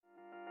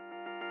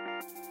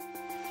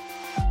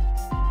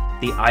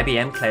the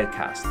IBM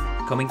Cloudcast,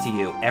 coming to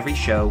you every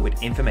show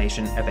with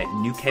information about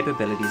new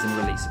capabilities and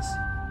releases.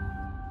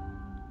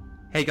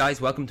 Hey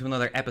guys, welcome to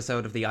another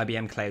episode of the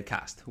IBM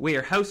Cloudcast. We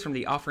are hosts from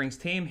the offerings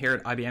team here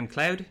at IBM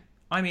Cloud.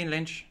 I'm Ian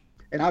Lynch.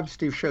 And I'm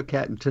Steve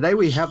Shokat. And today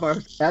we have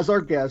as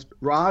our guest,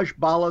 Raj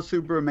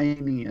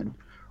Balasubramanian.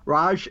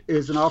 Raj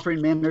is an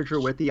offering manager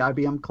with the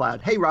IBM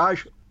Cloud. Hey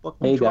Raj,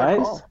 welcome to our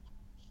call.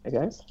 Hey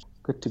guys,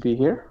 good to be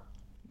here.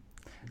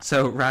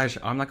 So Raj,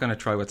 I'm not going to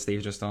try what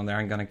Steve just done there.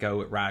 I'm going to go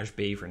with Raj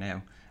B for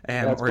now,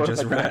 or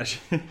just Raj.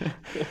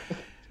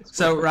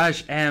 So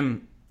Raj,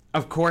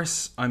 of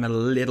course, I'm a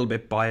little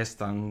bit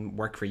biased on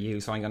work for you,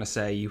 so I'm going to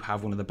say you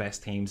have one of the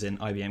best teams in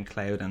IBM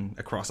Cloud and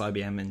across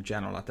IBM in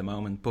general at the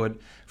moment. But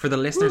for the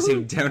listeners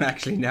who don't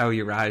actually know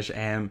you, Raj,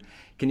 can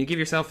you give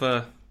yourself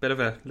a bit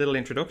of a little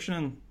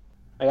introduction?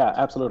 Yeah,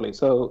 absolutely.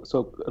 So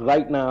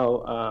right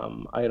now,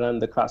 I run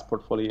the cross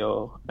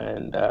portfolio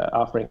and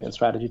offering and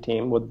strategy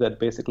team. What that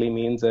basically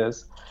means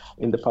is,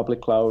 in the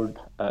public cloud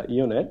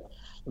unit,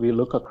 we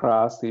look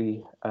across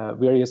the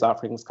various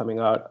offerings coming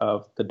out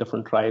of the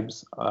different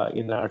tribes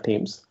in our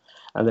teams,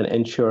 and then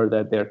ensure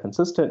that they're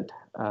consistent,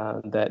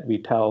 that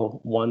we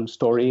tell one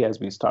story as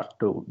we start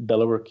to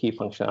deliver key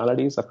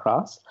functionalities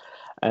across.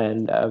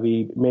 And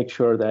we make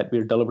sure that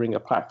we're delivering a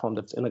platform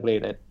that's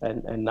integrated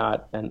and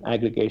not an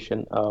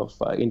aggregation of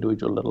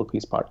individual little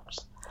piece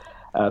parts.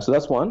 So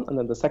that's one. And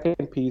then the second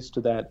piece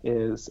to that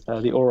is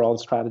the overall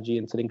strategy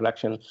and setting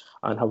direction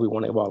on how we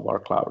want to evolve our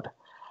cloud.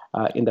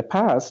 In the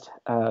past,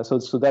 so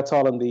that's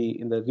all in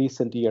the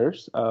recent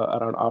years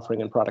around offering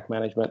and product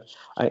management.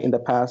 In the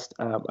past,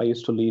 I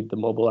used to lead the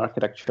mobile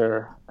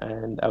architecture,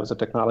 and I was a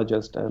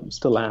technologist, and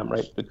still am,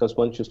 right? Because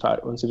once you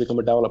become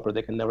a developer,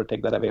 they can never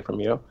take that away from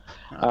you.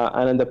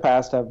 And in the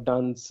past, I've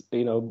done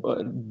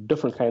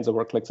different kinds of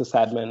work like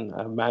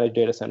sysadmin, managed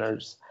data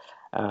centers,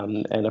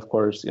 and of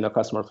course,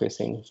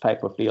 customer-facing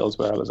type of deals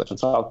where I was a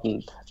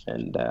consultant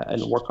and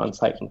work on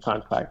site and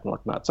contract and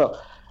whatnot. So.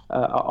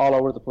 All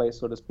over the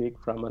place, so to speak,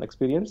 from an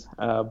experience.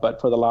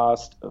 But for the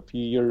last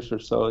few years or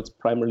so, it's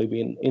primarily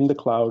been in the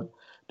cloud,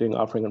 doing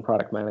offering and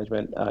product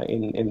management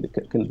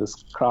in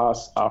this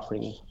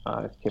cross-offering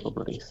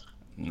capabilities.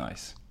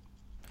 Nice.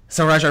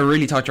 So Raj, I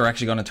really thought you were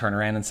actually going to turn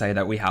around and say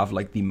that we have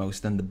like the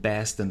most and the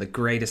best and the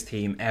greatest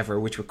team ever,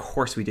 which of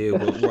course we do.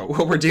 But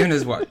what we're doing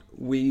is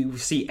we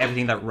see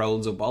everything that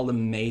rolls up, all the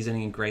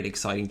amazing and great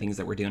exciting things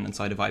that we're doing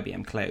inside of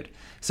IBM Cloud.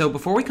 So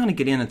before we kind of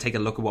get in and take a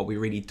look at what we've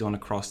really done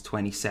across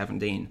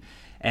 2017,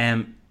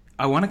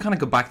 I want to kind of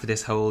go back to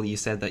this whole, you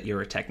said that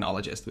you're a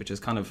technologist, which is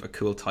kind of a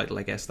cool title,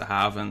 I guess, to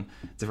have, and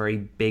it's a very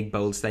big,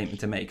 bold statement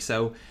to make.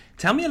 So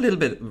tell me a little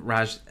bit,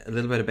 Raj,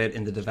 about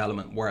in the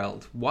development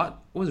world.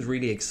 What was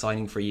really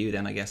exciting for you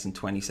then, I guess, in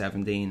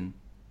 2017,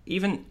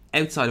 even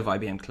outside of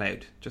IBM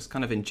Cloud, just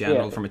kind of in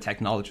general from a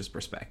technologist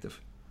perspective?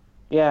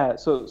 Yeah,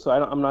 so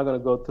I'm not going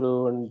to go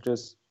through and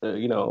just,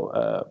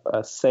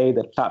 say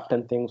the top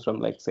 10 things from,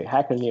 like, say,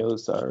 Hacker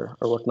News or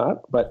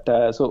whatnot. But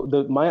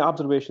my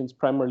observations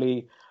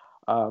primarily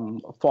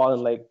fall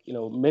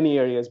in many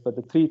areas, but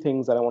the three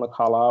things that I want to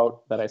call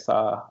out that I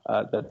saw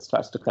that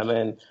starts to come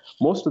in,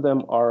 most of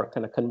them are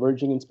kind of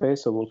converging in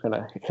space, so we'll kind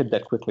of hit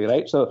that quickly,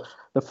 right? So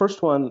the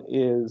first one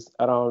is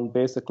around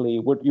basically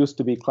what used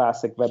to be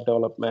classic web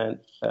development,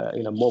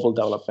 mobile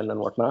development and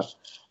whatnot.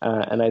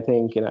 And I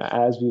think,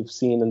 as we've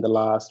seen in the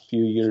last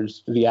few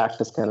years, React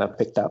has kind of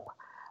picked up.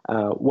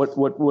 What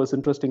was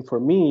interesting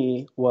for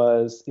me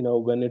was,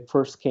 when it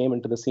first came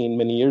into the scene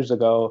many years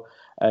ago,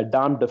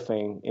 DOM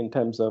diffing in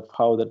terms of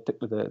how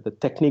the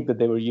technique that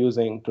they were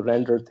using to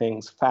render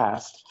things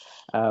fast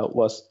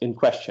was in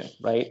question,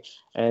 right?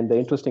 And the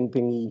interesting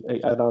thing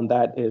around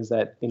that is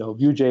that,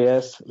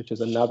 Vue.js, which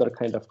is another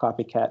kind of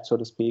copycat, so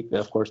to speak,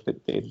 of course,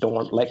 they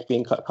don't like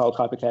being called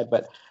copycat,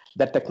 but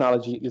that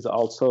technology is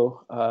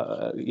also,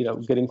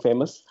 getting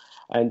famous.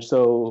 And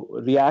so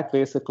React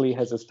basically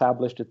has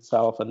established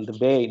itself and the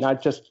way,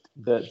 not just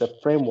the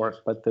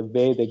framework, but the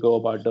way they go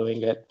about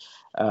doing it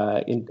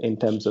in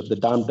terms of the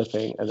DOM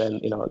diffing, and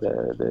then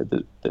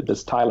the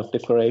style of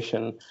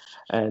declaration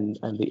and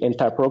the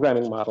entire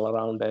programming model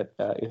around it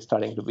is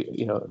starting to be,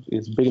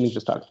 is beginning to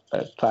start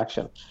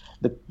traction.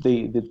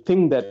 The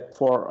thing that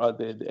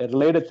the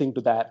related thing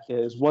to that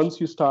is once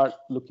you start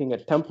looking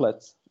at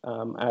templates,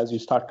 as you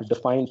start to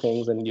define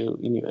things and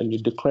you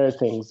declare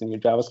things in your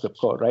JavaScript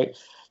code, right?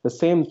 The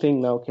same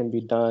thing now can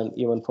be done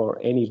even for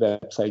any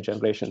website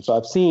generation. So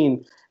I've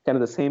seen kind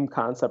of the same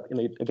concept.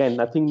 Again,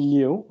 nothing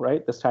new,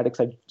 right? The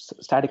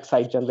static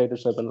site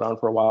generators have been around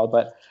for a while,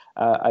 but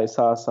I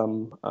saw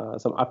some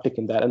uptick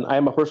in that. And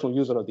I'm a personal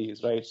user of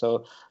these, right?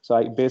 So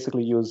I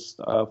basically use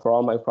for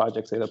all my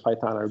projects either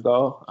Python or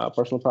Go,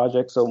 personal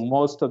projects. So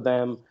most of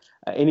them,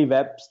 any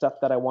web stuff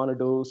that I want to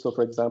do. So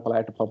for example, I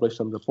had to publish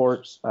some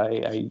reports.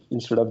 I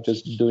instead of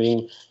just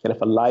doing kind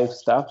of a live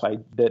stuff, I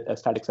did a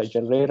static site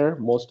generator.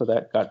 Most of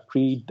that got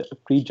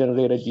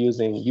pre-generated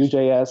using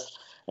Vue.js.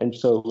 And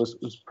so it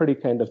was pretty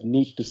kind of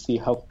neat to see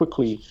how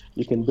quickly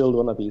you can build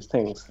one of these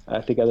things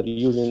together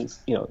using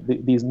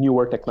these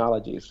newer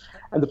technologies.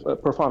 And the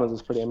performance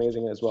is pretty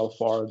amazing as well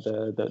for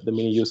the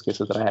many use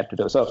cases that I had to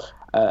do. So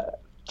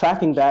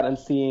tracking that and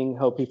seeing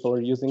how people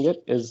are using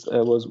it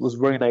was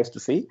very nice to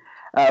see.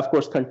 Of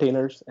course,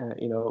 containers,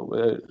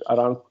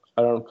 around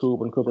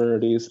Kube and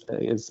Kubernetes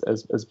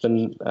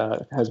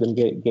has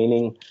been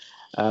gaining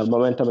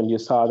momentum, and you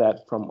saw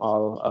that from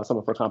some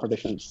of our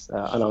competition's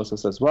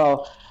announcements as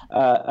well.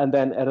 And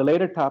then a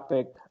related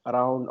topic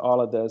around all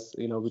of this,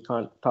 we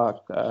can't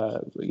talk,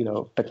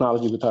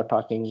 technology without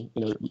talking,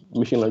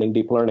 machine learning,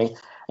 deep learning.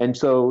 And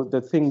so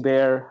the thing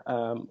there,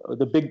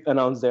 the big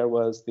announce there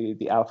was the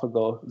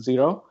AlphaGo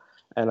Zero.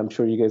 And I'm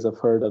sure you guys have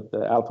heard of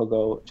the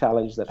AlphaGo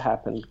challenge that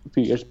happened a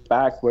few years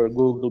back, where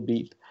Google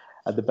beat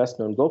the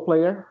best-known Go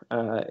player.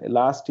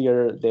 Last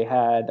year, they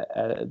had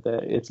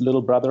its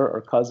little brother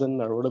or cousin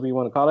or whatever you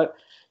want to call it.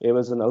 It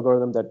was an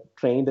algorithm that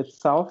trained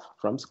itself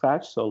from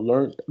scratch, so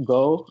learned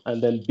Go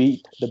and then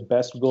beat the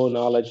best Go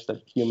knowledge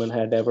that human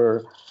had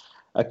ever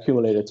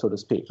accumulated, so to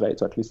speak, right?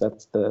 So at least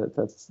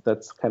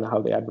that's kind of how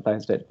they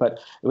advertised it. But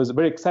it was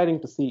very exciting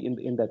to see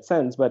in that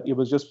sense, but it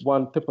was just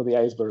one tip of the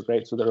iceberg,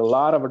 right? So there are a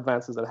lot of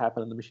advances that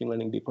happen in the machine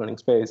learning, deep learning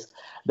space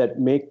that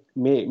made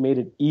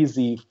it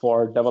easy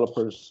for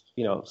developers,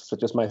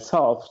 such as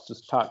myself, to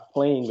start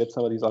playing with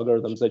some of these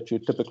algorithms that you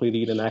typically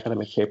read in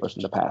academic papers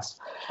in the past.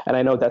 And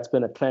I know that's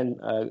been a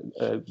trend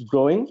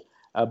growing.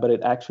 But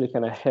it actually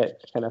kind of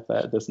hit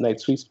this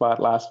nice sweet spot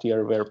last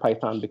year, where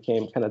Python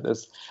became kind of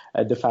this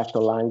de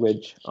facto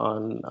language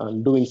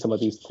on doing some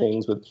of these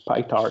things with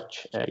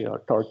PyTorch.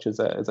 Torch is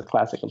a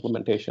classic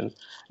implementation,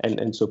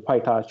 and so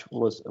PyTorch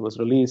was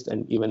released,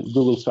 and even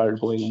Google started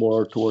going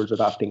more towards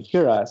adopting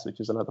Keras, which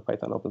is another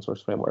Python open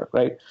source framework,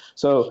 right?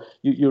 So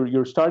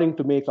you're starting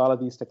to make all of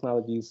these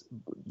technologies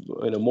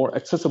more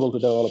accessible to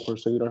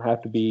developers, so you don't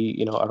have to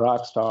be a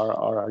rock star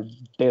or a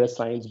data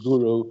science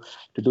guru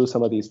to do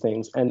some of these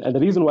things. And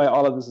the reason why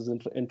all of this is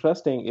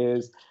interesting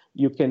is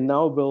you can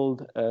now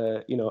build,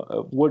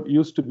 what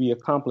used to be a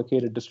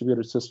complicated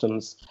distributed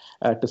systems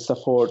to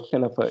support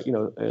kind of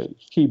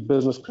key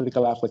business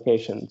critical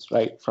applications,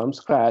 right, from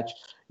scratch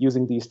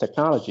using these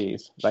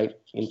technologies, right,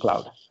 in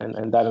cloud,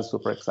 and that is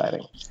super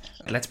exciting.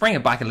 Let's bring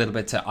it back a little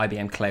bit to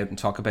IBM Cloud and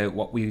talk about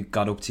what we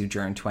got up to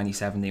during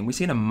 2017. We've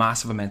seen a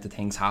massive amount of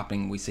things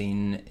happening. We've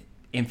seen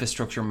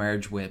infrastructure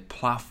merge with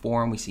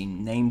platform. We've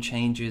seen name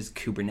changes,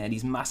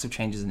 Kubernetes, massive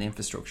changes in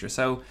infrastructure.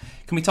 So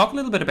can we talk a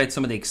little bit about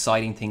some of the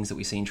exciting things that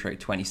we've seen throughout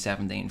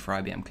 2017 for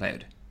IBM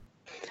Cloud?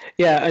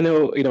 Yeah, I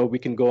know, we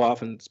can go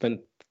off and spend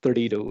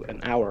 30 to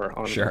an hour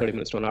on 30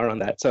 minutes to an hour on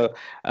that. So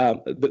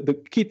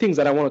the key things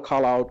that I want to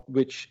call out,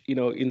 which,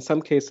 in some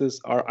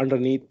cases are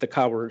underneath the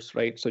covers,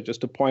 right? So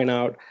just to point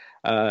out,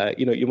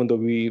 even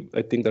though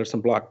I think there's some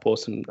blog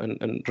posts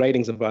and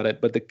writings about it,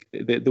 but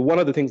the one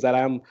of the things that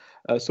I'm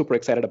super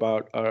excited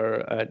about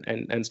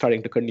and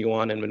starting to continue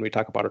on, and when we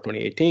talk about our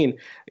 2018,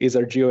 is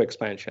our geo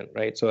expansion,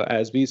 right? So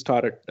as we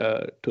started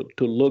to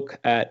look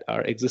at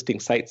our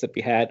existing sites that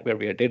we had where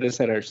we had data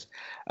centers,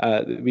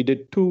 we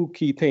did two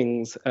key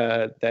things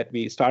that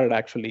we started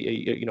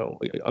actually,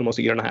 almost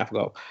a year and a half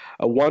ago.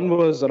 One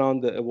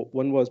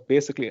was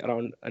basically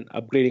around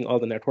upgrading all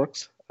the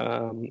networks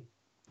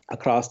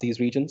across these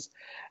regions.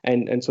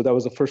 And so that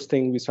was the first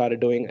thing we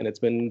started doing, and it's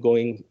been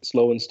going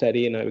slow and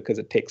steady, because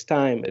it takes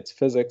time. It's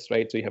physics,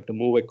 right? So you have to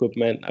move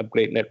equipment,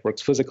 upgrade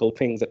networks, physical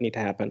things that need to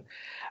happen.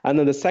 And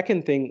then the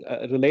second thing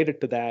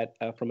related to that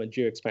from a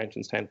geo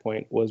expansion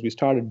standpoint was we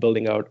started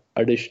building out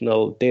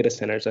additional data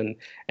centers and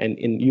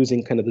in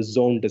using kind of the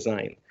zone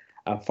design.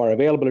 For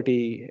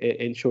availability,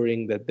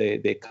 ensuring that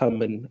they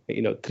come in,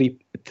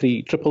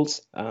 three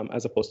triples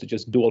as opposed to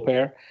just dual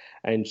pair.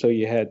 And so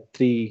you had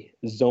 3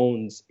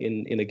 zones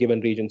in a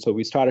given region. So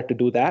we started to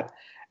do that,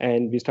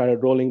 and we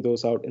started rolling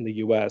those out in the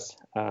US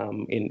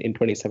in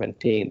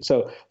 2017.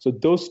 So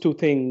those two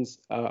things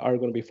are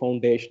going to be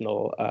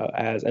foundational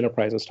as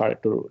enterprises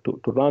started to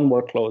run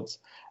workloads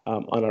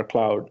on our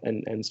cloud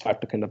and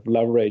start to kind of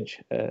leverage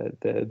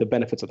the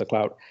benefits of the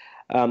cloud.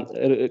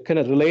 Kind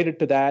of related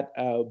to that,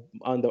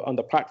 on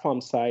the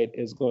platform side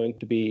is going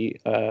to be,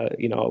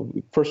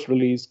 first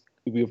release.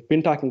 We've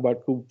been talking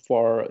about Kube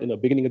for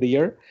beginning of the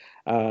year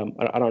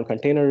around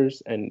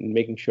containers and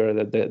making sure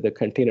that the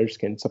containers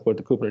can support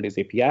the Kubernetes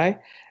API.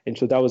 And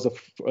so that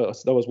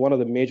was one of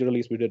the major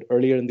releases we did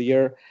earlier in the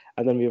year.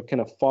 And then we've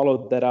kind of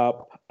followed that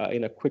up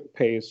in a quick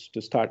pace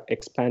to start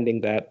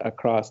expanding that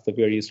across the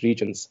various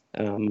regions,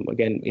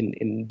 again,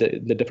 in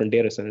the different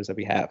data centers that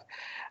we have.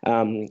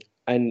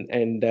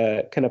 And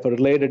kind of a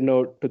related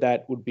note to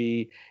that would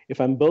be,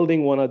 if I'm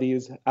building one of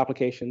these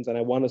applications and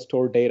I want to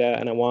store data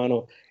and I want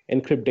to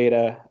encrypt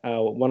data,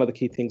 one of the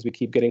key things we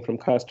keep getting from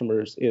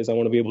customers is I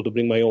want to be able to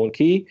bring my own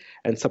key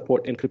and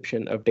support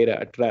encryption of data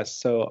at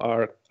rest. So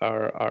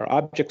our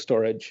object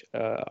storage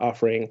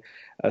offering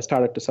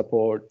started to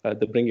support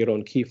the bring your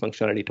own key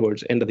functionality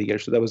towards the end of the year.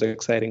 So that was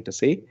exciting to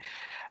see.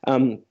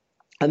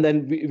 And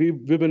then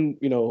we've been,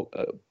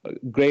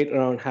 great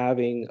around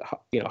having,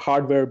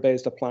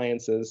 hardware-based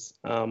appliances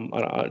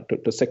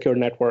to secure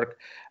network,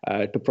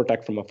 to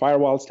protect from a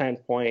firewall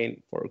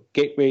standpoint, for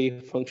gateway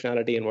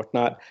functionality and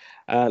whatnot.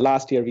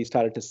 Last year, we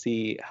started to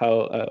see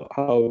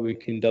how we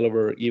can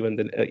deliver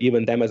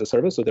even them as a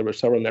service. So there were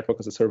several network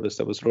as a service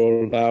that was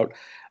rolled out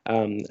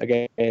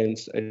again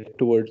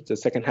towards the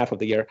second half of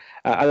the year.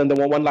 And then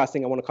the one last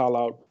thing I want to call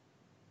out,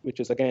 which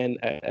is, again,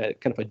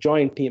 kind of a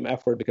joint team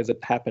effort because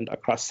it happened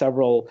across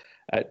several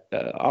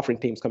offering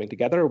teams coming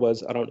together,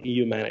 was around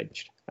EU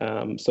managed.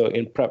 So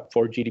in prep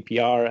for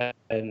GDPR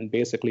and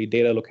basically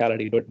data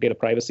locality, data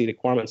privacy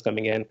requirements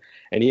coming in,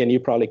 and Ian, you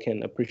probably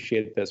can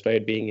appreciate this,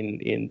 right? Being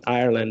in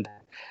Ireland,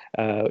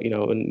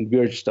 and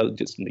we're just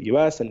in the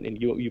U.S.,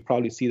 and you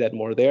probably see that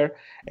more there.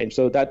 And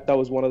so that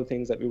was one of the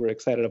things that we were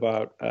excited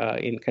about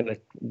in kind of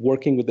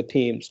working with the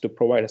teams to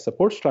provide a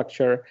support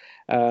structure.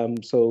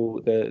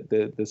 So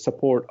the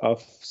support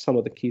of some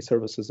of the key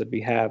services that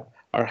we have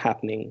are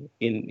happening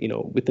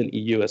within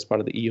EU as part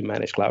of the EU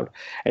managed cloud.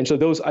 And so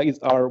those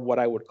are what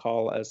I would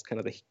call as kind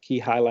of the key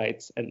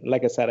highlights. And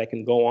like I said, I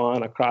can go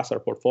on across our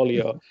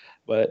portfolio,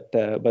 but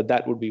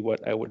that would be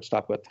what I would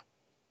stop with.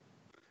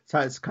 So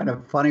it's kind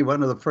of funny.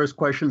 One of the first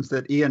questions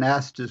that Ian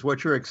asked is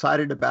what you're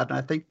excited about. And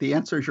I think the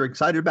answer is you're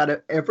excited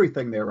about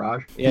everything there,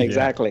 Raj. Yeah,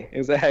 exactly.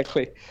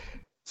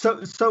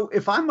 So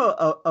if I'm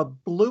a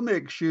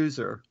Bluemix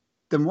user,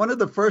 then one of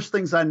the first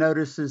things I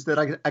notice is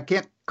that I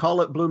can't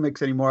call it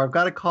Bluemix anymore. I've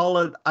got to call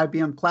it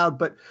IBM Cloud.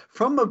 But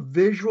from a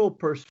visual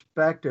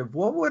perspective,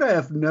 what would I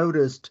have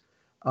noticed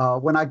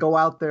when I go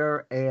out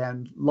there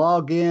and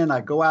log in?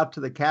 I go out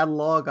to the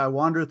catalog, I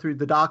wander through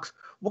the docs.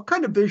 What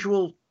kind of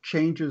visual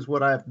changes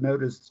would I have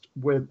noticed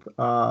with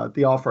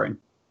the offering?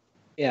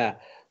 Yeah.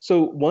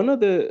 So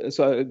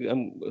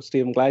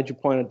Steve, I'm glad you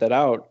pointed that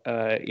out.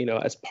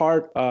 As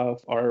part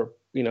of our,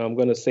 I'm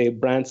going to say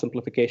brand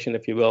simplification,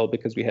 if you will,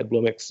 because we had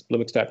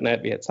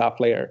Bluemix.net, we had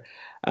SoftLayer.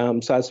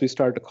 So as we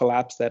started to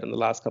collapse that in the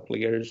last couple of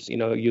years,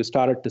 you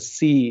started to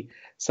see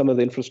some of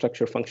the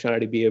infrastructure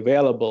functionality be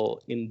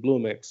available in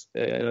Bluemix.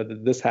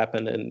 This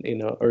happened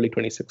in early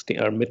 2016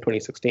 or mid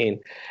 2016,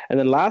 and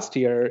then last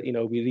year,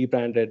 we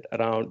rebranded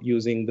around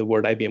using the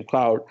word IBM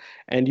Cloud,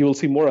 and you will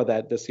see more of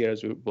that this year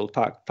as we will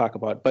talk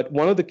about. But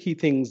one of the key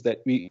things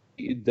that we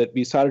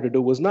started to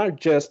do was not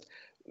just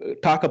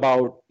talk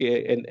about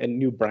a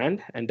new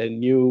brand and a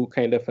new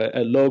kind of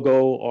a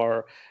logo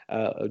or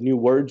new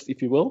words,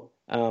 if you will.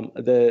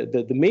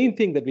 The main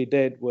thing that we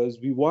did was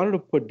we wanted to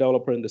put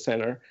developer in the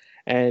center,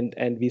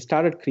 and we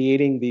started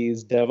creating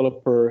these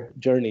developer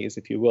journeys,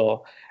 if you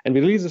will. And we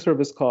released a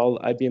service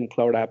called IBM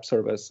Cloud App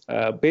Service.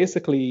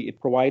 Basically,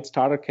 it provides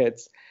starter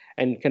kits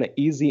and kind of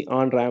easy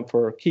on-ramp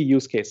for key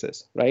use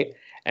cases, right?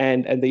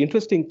 And the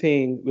interesting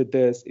thing with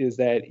this is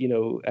that,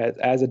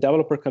 as a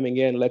developer coming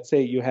in, let's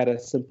say you had a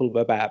simple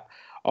web app,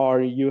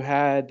 or you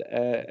had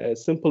a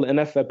simple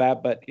enough web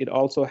app, but it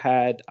also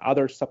had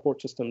other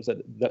support systems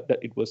that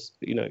it was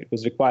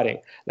requiring,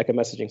 like a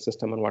messaging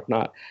system and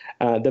whatnot.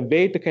 The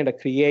way to kind of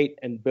create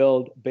and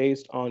build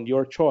based on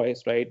your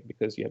choice, right?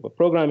 Because you have a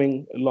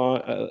programming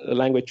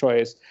language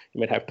choice, you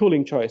might have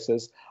tooling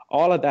choices.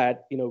 All of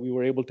that, we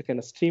were able to kind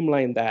of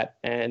streamline that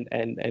and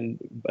kind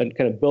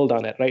of build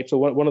on it, right? So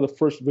one of the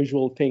first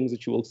visual things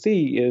that you will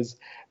see is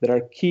there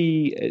are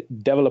key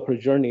developer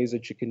journeys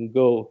that you can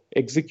go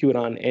execute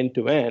on end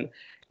to end.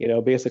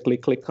 Basically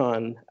click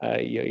on,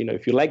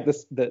 if you like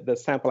the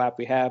sample app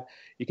we have,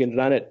 you can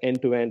run it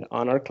end to end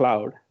on our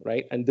cloud,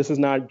 right? And this is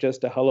not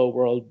just a hello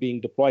world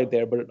being deployed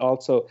there, but it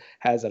also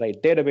has the right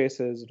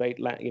databases, right?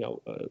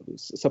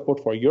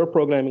 Support for your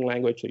programming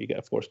language, so you can,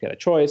 of course, get a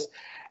choice,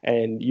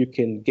 and you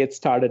can get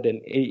started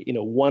in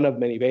one of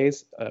many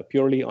ways,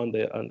 purely on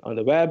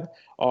the web,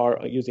 or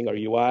using our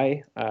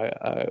UI,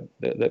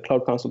 the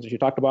Cloud Console that you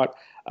talked about,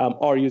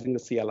 or using the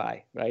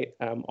CLI, right?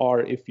 Or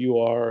if you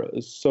are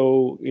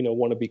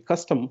want to be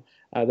custom,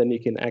 then you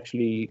can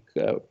actually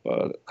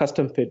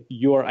custom fit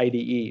your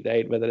IDE,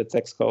 right? Whether it's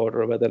Xcode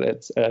or whether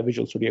it's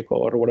Visual Studio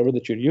Code or whatever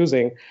that you're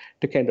using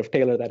to kind of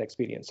tailor that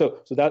experience. So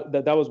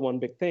that was one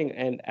big thing.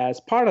 And as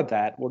part of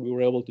that, what we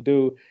were able to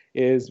do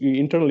is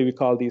we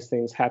call these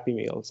things Happy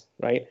Meals,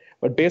 right?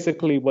 But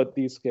basically what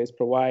these guys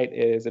provide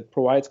is it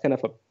provides kind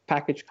of a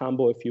package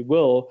combo, if you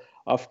will,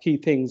 of key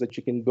things that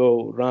you can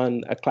go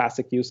run a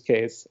classic use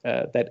case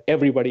that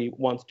everybody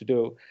wants to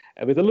do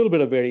with a little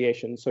bit of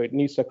variation. So it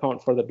needs to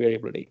account for the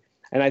variability.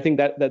 And I think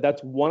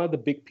that's one of the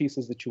big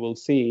pieces that you will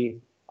see,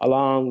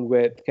 along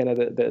with kind of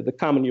the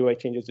common UI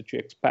changes that you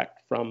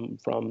expect from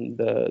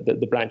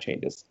the brand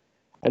changes.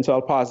 And so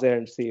I'll pause there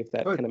and see if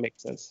that kind of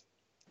makes sense.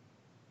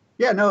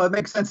 Yeah, no, it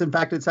makes sense. In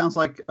fact, it sounds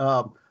like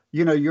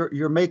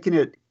you're making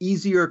it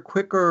easier,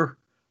 quicker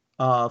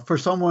for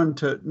someone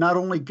to not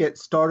only get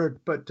started,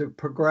 but to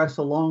progress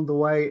along the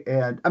way.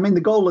 And I mean,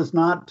 the goal is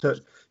not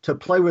to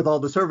play with all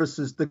the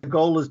services. The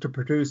goal is to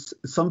produce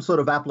some sort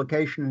of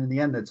application in the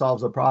end that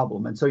solves a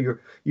problem. And so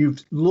you've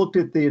looked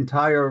at the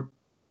entire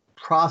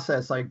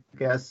process, I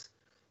guess,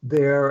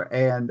 there.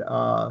 And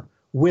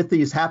with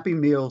these Happy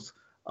Meals,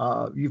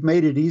 you've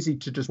made it easy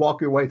to just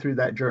walk your way through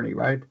that journey,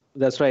 right?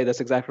 That's right. That's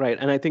exactly right.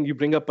 And I think you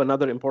bring up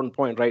another important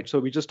point, right? So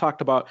we just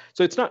talked about,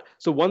 so it's not,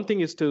 so one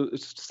thing is to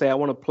say, I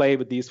want to play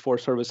with these 4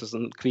 services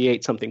and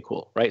create something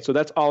cool, right? So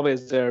that's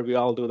always there. We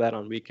all do that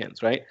on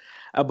weekends, right?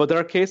 But there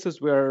are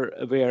cases where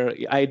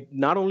I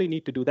not only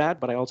need to do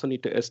that, but I also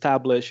need to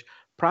establish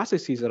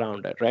processes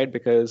around it, right?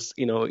 Because,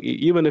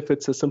 even if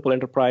it's a simple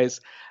enterprise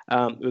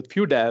with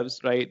few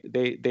devs, right,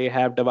 they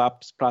have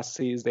DevOps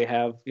processes, they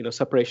have,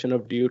 separation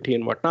of duty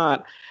and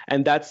whatnot.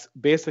 And that's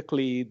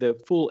basically the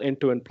full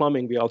end-to-end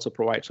plumbing we also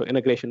provide. So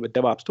integration with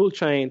DevOps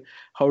toolchain,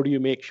 how do you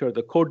make sure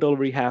the code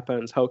delivery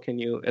happens? How can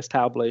you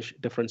establish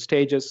different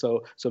stages?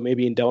 So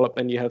maybe in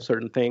development you have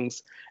certain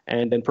things,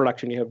 and in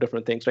production you have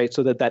different things, right?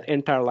 So that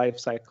entire life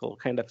cycle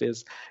kind of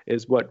is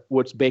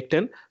what's baked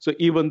in. So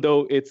even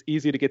though it's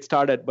easy to get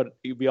started, but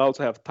we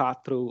also have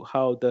thought through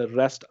how the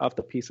rest of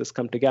the pieces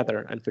come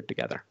together and fit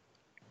together.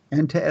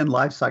 End-to-end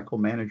life cycle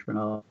management.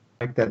 I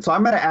like that. So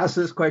I'm going to ask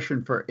this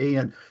question for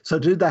Ian. So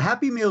do the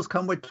Happy Meals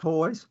come with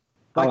toys?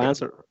 I'll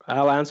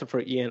answer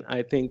for Ian.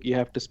 I think you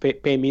have to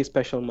pay me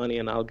special money,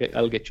 and I'll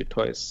get you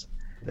toys.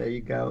 There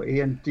you go,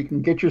 Ian. You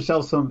can get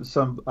yourself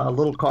some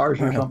little cars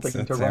or something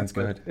that to sounds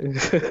run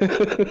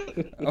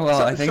good.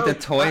 Well, I think the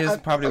toys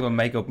probably will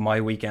make up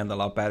my weekend a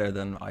lot better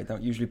than I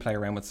don't usually play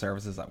around with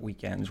services at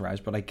weekends,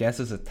 Raj. But I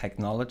guess as a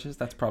technologist,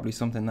 that's probably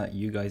something that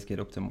you guys get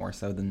up to more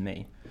so than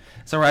me.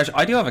 So Raj,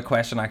 I do have a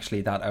question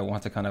actually that I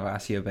want to kind of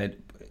ask you about.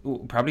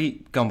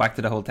 Probably going back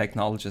to the whole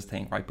technologist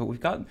thing, right? But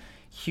we've got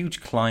huge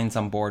clients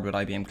on board with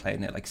IBM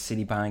CloudNet, like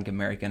Citibank,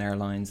 American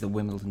Airlines, the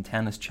Wimbledon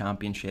Tennis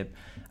Championship,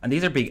 and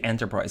these are big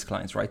enterprise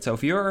clients, right? So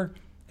if you're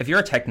a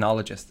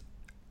technologist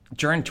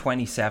during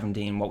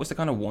 2017, what was the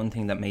kind of one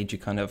thing that made you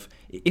kind of,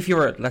 if you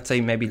were, let's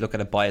say, maybe look at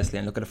it biasly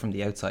and look at it from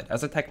the outside,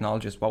 as a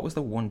technologist, what was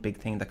the one big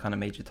thing that kind of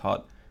made you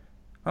thought,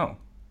 oh,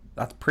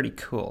 that's pretty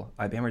cool,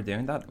 IBM are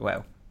doing that,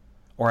 wow,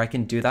 or I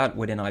can do that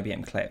within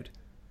IBM Cloud?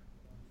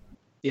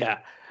 Yeah.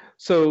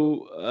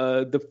 So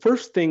the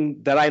first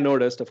thing that I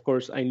noticed, of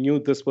course, I knew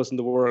this was in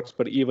the works,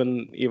 but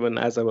even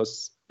as I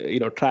was,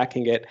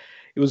 tracking it,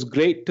 it was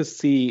great to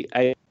see.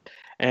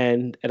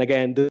 And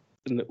again, this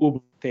is an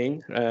Uber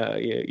thing,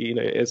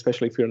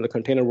 especially if you're in the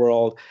container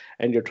world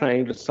and you're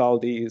trying to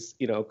solve these,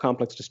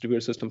 complex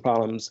distributed system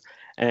problems.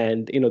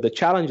 And, the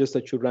challenges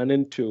that you run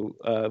into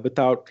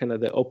without kind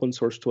of the open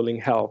source tooling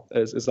help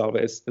is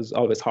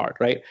always hard,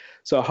 right?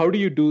 So how do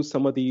you do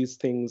some of these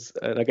things?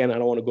 And again, I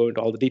don't want to go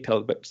into all the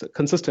details, but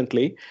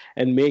consistently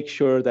and make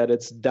sure that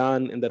it's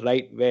done in the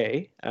right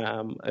way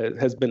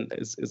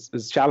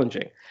is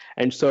challenging.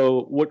 And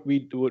so what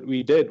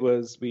we did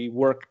was we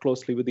worked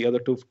closely with the other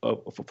 2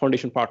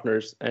 foundation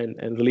partners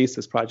and released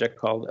this project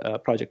called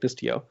Project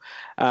Istio.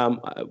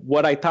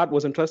 What I thought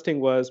was interesting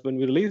was when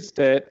we released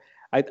it,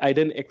 I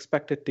didn't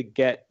expect it to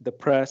get the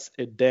press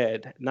it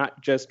did, not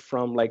just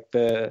from like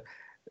the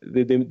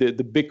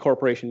big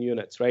corporation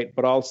units, right,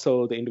 but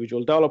also the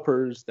individual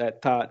developers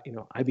that thought,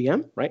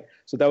 IBM, right?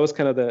 So that was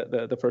kind of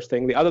the first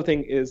thing. The other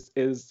thing is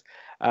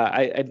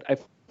I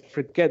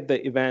forget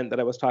the event that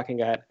I was talking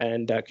at,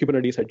 and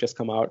Kubernetes had just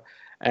come out,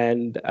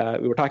 and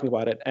we were talking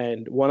about it,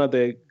 and one of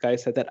the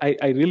guys said that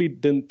I really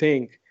didn't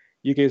think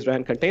you guys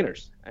ran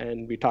containers,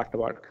 and we talked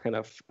about kind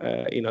of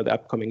the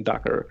upcoming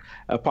Docker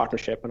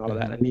partnership and all of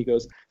that. And he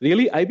goes,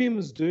 "Really, IBM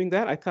is doing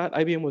that? I thought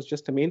IBM was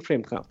just a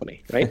mainframe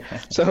company, right?"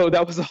 So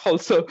that was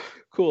also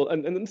cool.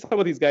 And then some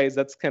of these guys,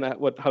 that's kind of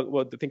what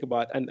to think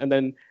about. And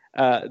then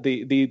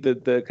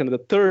the kind of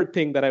the third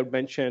thing that I would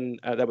mention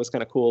that was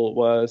kind of cool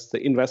was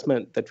the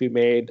investment that we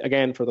made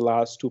again for the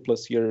last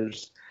 2+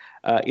 years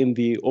in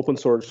the open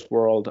source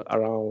world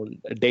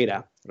around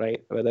data,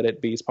 right? Whether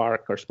it be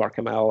Spark or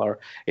SparkML or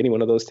any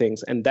one of those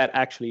things. And that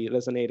actually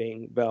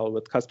resonating well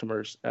with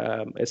customers,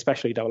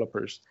 especially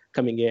developers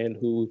coming in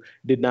who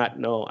did not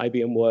know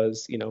IBM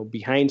was,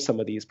 behind some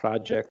of these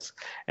projects,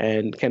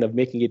 and kind of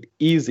making it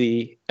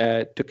easy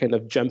to kind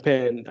of jump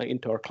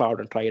into our cloud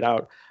and try it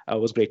out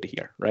was great to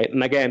hear, right?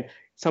 And again,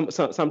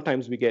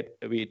 sometimes we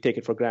take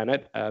it for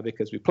granted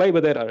because we play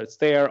with it or it's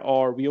there,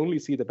 or we only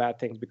see the bad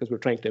things because we're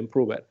trying to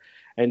improve it.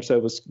 And so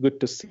it was good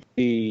to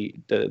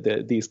see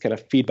these kind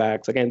of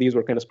feedbacks. Again, these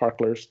were kind of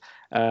sparklers.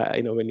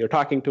 When you're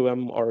talking to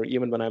them, or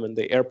even when I'm in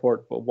the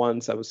airport. But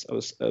once I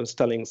was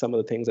telling some of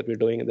the things that we're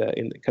doing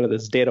in kind of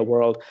this data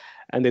world,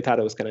 and they thought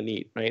it was kind of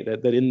neat, right?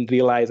 That they didn't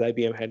realize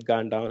IBM had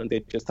gone down, and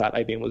they just thought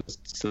IBM was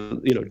still,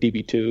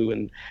 DB2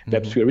 and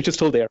WebSphere, which is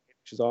still there,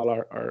 which is all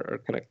our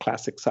kind of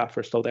classic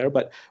software still there.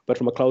 But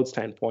from a cloud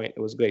standpoint,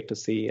 it was great to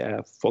see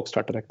folks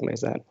start to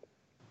recognize that.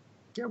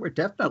 Yeah, we're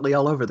definitely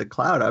all over the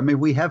cloud. I mean,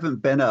 we haven't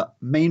been a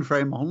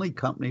mainframe-only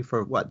company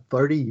for,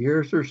 30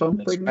 years or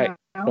something now?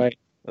 Right.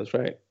 That's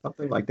right.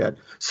 Something like that.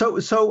 So,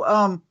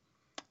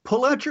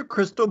 pull out your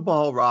crystal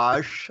ball,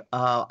 Raj.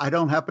 I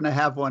don't happen to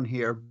have one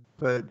here,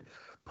 but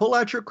pull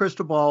out your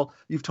crystal ball.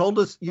 You've told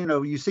us,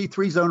 you see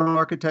 3-zone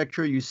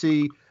architecture, you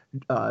see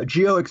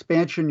geo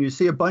expansion, you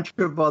see a bunch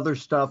of other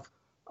stuff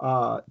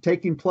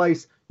taking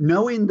place,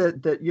 knowing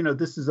that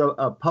this is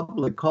a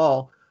public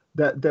call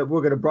that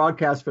we're going to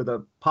broadcast for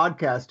the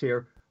podcast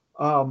here.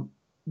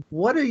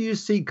 What do you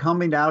see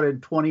coming out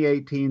in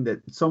 2018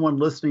 that someone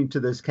listening to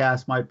this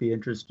cast might be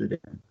interested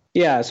in?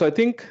 Yeah, so I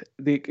think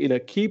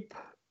keep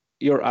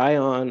your eye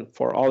on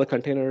for all the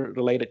container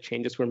related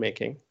changes we're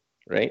making,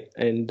 right?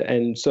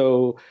 And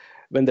so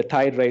when the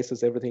tide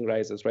rises, everything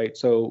rises, right?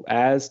 So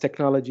as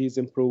technologies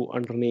improve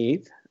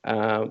underneath,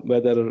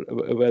 whether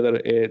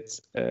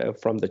it's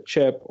from the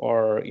chip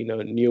or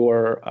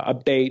newer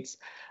updates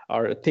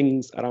or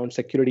things around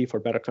security for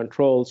better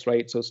controls,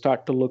 right? So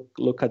start to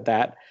look at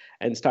that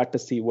and start to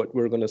see what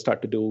we're going to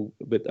start to do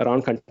with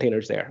around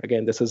containers there.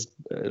 Again, this is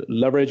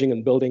leveraging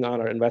and building on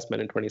our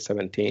investment in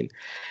 2017.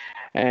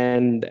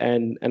 And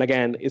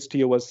again,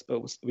 Istio was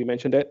we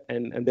mentioned it,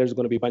 and there's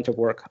going to be a bunch of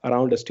work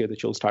around Istio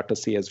that you'll start to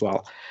see as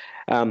well.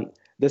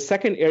 The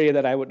second area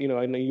that I would,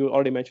 I know you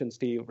already mentioned,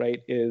 Steve,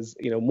 right, is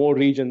more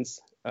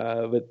regions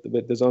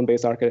with the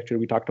zone-based architecture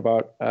we talked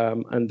about,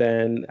 and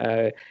then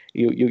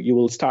you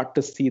will start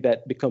to see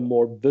that become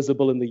more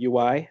visible in the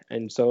UI.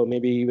 And so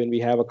maybe when we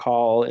have a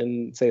call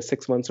in say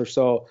 6 months or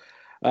so,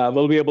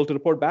 we'll be able to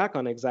report back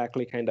on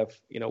exactly kind of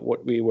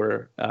what we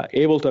were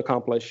able to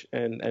accomplish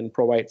and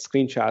provide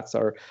screenshots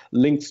or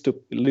links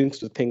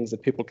to things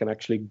that people can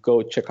actually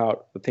go check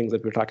out the things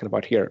that we're talking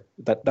about here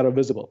that are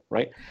visible,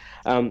 right?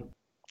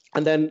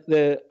 And then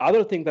the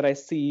other thing that I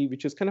see,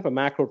 which is kind of a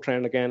macro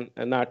trend again,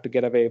 and not to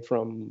get away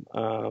from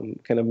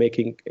kind of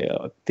making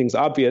things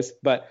obvious,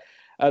 but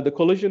the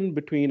collision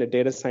between a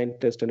data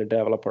scientist and a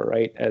developer,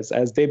 right?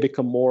 As they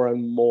become more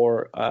and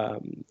more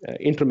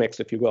intermixed,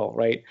 if you will,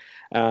 right?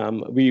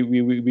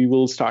 We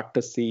will start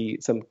to see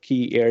some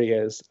key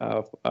areas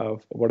of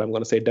what I'm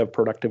going to say dev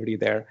productivity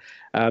there,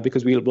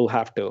 because we'll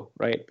have to,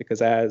 right?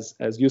 Because as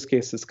use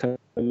cases come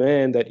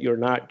in, that you're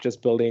not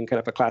just building kind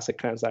of a classic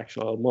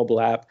transactional mobile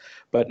app,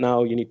 but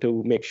now you need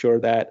to make sure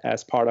that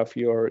as part of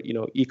your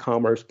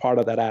e-commerce part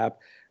of that app,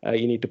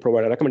 you need to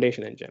provide a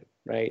recommendation engine,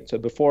 right? So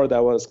before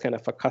that was kind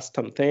of a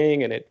custom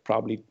thing, and it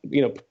probably,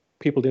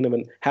 people didn't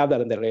even have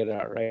that in their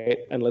radar, right?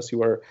 Unless you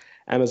were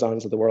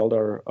Amazons of the world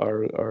or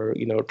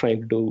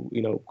trying to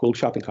do, cool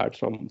shopping carts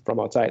from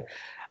outside.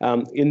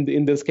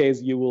 In this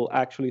case, you will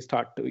actually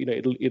start to,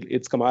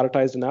 it's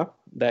commoditized enough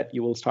that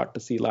you will start to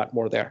see a lot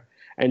more there.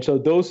 And so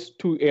those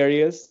two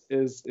areas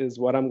is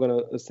what I'm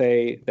going to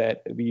say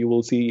that you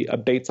will see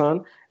updates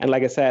on. And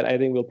like I said, I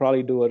think we'll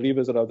probably do a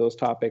revisit of those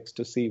topics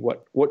to see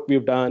what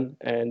we've done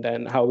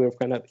and how we're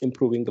kind of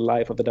improving the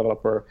life of the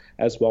developer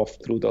as well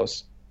through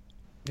those.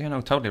 Yeah,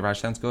 no, totally, Raj.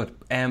 Sounds good.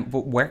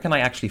 But where can I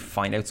actually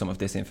find out some of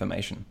this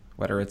information,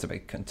 whether it's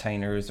about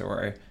containers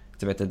or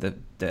it's about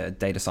the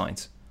data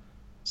science?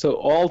 So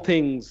all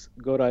things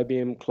go to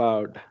IBM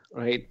Cloud,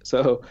 right?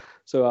 So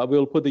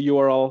we'll put the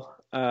URL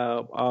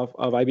of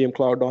IBM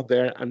Cloud out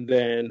there, and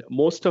then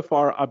most of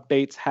our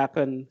updates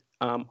happen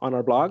on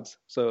our blogs,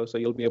 so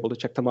you'll be able to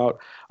check them out.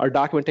 Our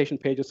documentation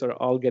pages are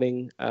all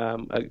getting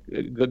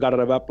got a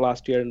rev up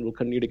last year and will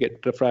continue to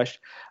get refreshed,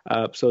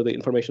 so the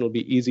information will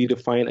be easy to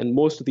find. And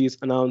most of these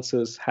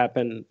announcements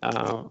happen,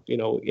 are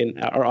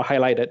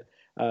highlighted,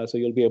 so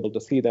you'll be able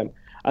to see them.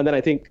 And then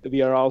I think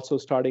we are also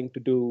starting to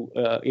do,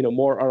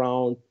 more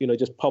around,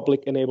 just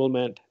public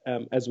enablement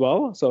as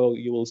well. So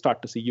you will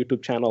start to see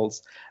YouTube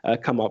channels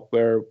come up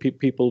where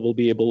people will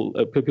be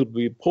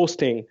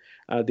posting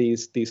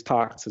these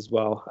talks as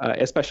well,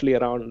 especially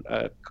around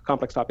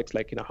complex topics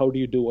like, how do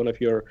you do one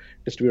of your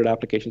distributed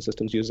application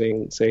systems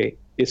using, say,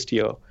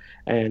 Istio,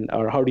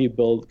 or how do you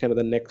build kind of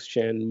the next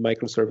gen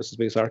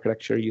microservices-based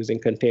architecture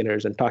using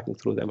containers and talking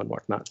through them and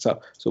whatnot.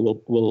 So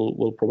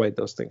we'll provide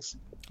those things.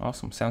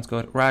 Awesome, sounds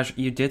good. Raj,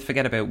 you did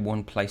forget about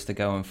one place to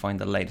go and find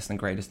the latest and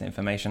greatest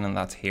information, and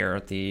that's here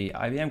at the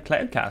IBM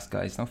Cloudcast,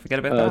 guys. Don't forget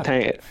about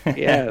that.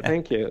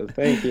 Thank you.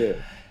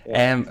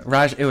 Yeah.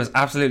 Raj, it was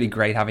absolutely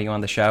great having you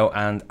on the show,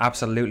 and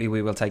absolutely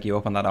we will take you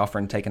up on that offer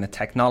and taking a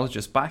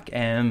technologist back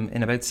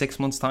in about 6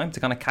 months' time to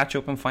kind of catch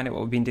up and find out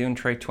what we've been doing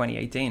throughout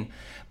 2018.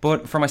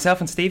 But for myself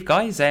and Steve,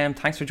 guys,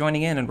 thanks for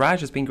joining in, and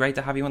Raj, it's been great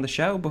to have you on the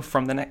show. But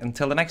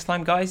until the next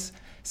time, guys,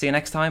 see you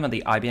next time on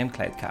the IBM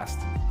Cloudcast.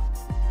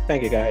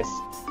 Thank you, guys.